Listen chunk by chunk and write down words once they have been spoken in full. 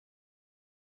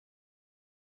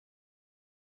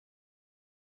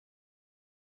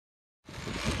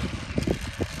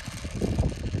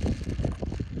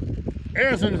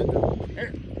Aaron's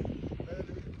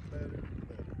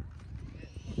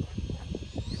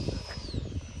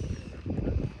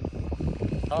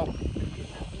oh.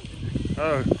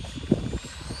 Oh.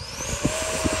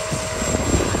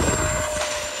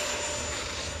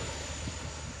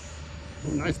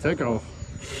 Nice takeoff.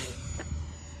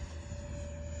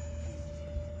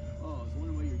 Oh, I was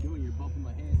wondering what you're doing. You're bumping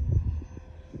my hand.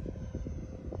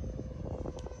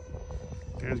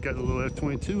 Aaron's got the little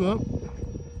F-22 up. You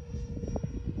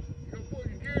gonna pull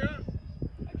your gear up?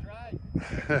 I tried.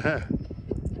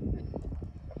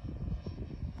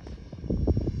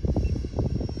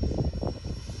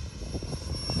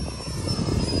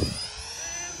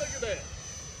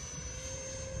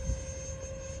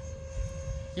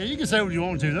 Yeah, you can say what you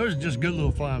want to. Those are just good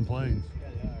little flying planes. Yeah,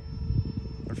 they are.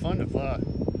 They're fun to fly.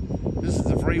 This is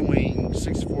the Freewing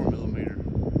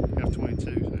 64mm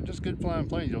F-22. They're just good flying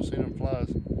planes. You'll see them flies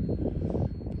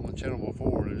on the channel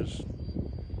before. They're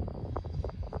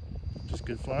just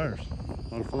good flyers.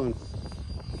 A lot of fun.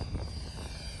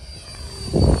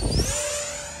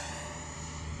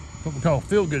 What we call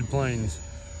feel-good planes.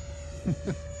 Hey,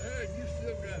 you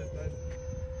still got it, bud.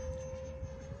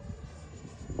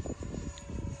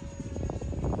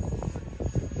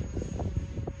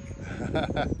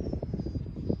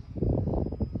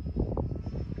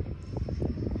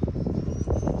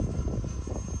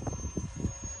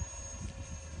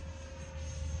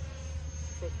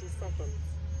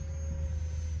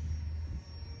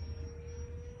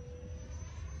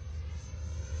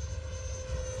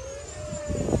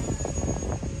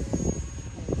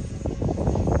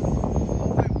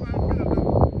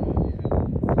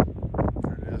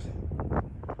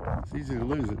 It's easy to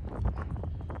lose it.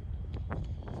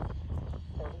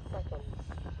 30 seconds.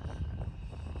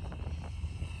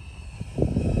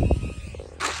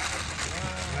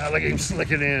 Ah, look at him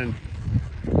slicking in.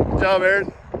 Good job,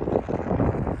 Aaron.